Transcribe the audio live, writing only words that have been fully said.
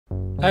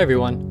Hi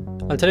everyone.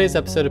 On today's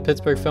episode of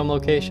Pittsburgh Film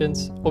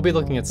Locations, we'll be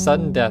looking at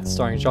Sudden Death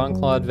starring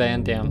Jean-Claude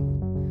Van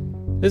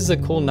Damme. This is a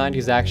cool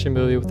 90s action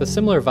movie with a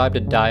similar vibe to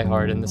Die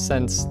Hard in the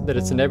sense that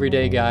it's an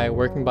everyday guy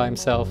working by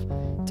himself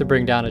to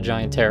bring down a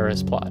giant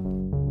terrorist plot.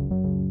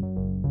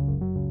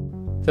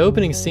 The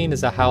opening scene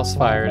is a house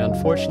fire, and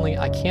unfortunately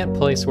I can't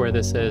place where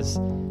this is.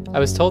 I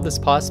was told this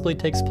possibly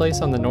takes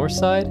place on the north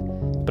side,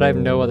 but I have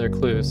no other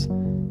clues.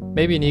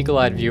 Maybe an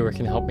eagle-eyed viewer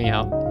can help me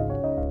out.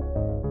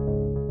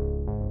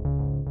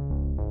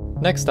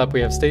 Next up, we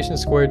have Station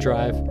Square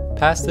Drive,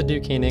 past the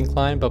Duquesne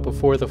Incline but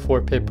before the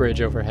Fort Pitt Bridge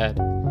overhead.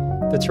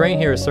 The terrain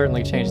here has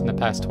certainly changed in the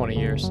past 20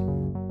 years.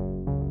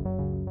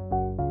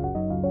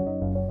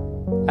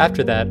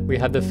 After that, we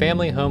have the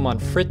family home on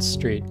Fritz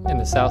Street in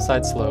the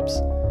Southside Slopes.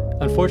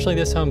 Unfortunately,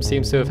 this home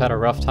seems to have had a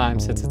rough time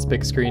since its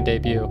big screen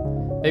debut.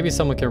 Maybe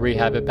someone can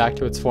rehab it back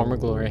to its former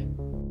glory.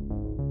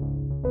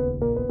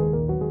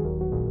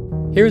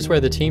 Here's where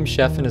the team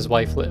chef and his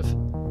wife live.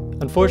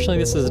 Unfortunately,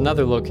 this is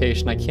another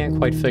location I can't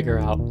quite figure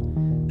out.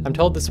 I'm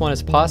told this one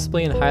is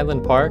possibly in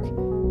Highland Park,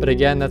 but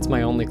again, that's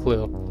my only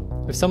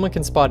clue. If someone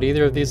can spot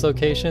either of these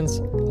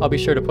locations, I'll be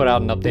sure to put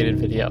out an updated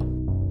video.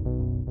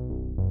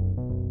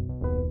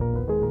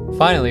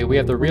 Finally, we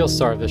have the real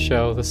star of the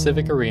show, the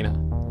Civic Arena.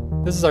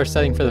 This is our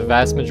setting for the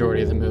vast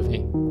majority of the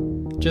movie.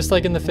 Just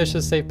like in The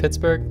Fishes Save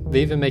Pittsburgh,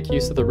 they even make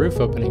use of the roof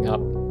opening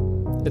up.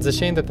 It's a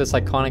shame that this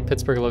iconic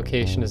Pittsburgh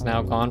location is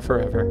now gone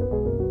forever.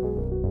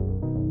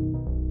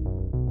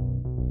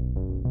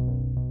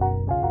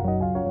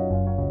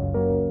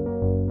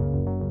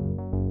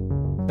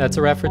 That's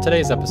a wrap for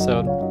today's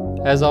episode.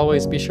 As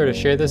always, be sure to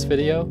share this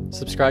video,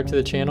 subscribe to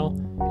the channel,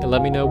 and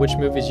let me know which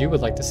movies you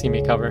would like to see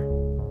me cover.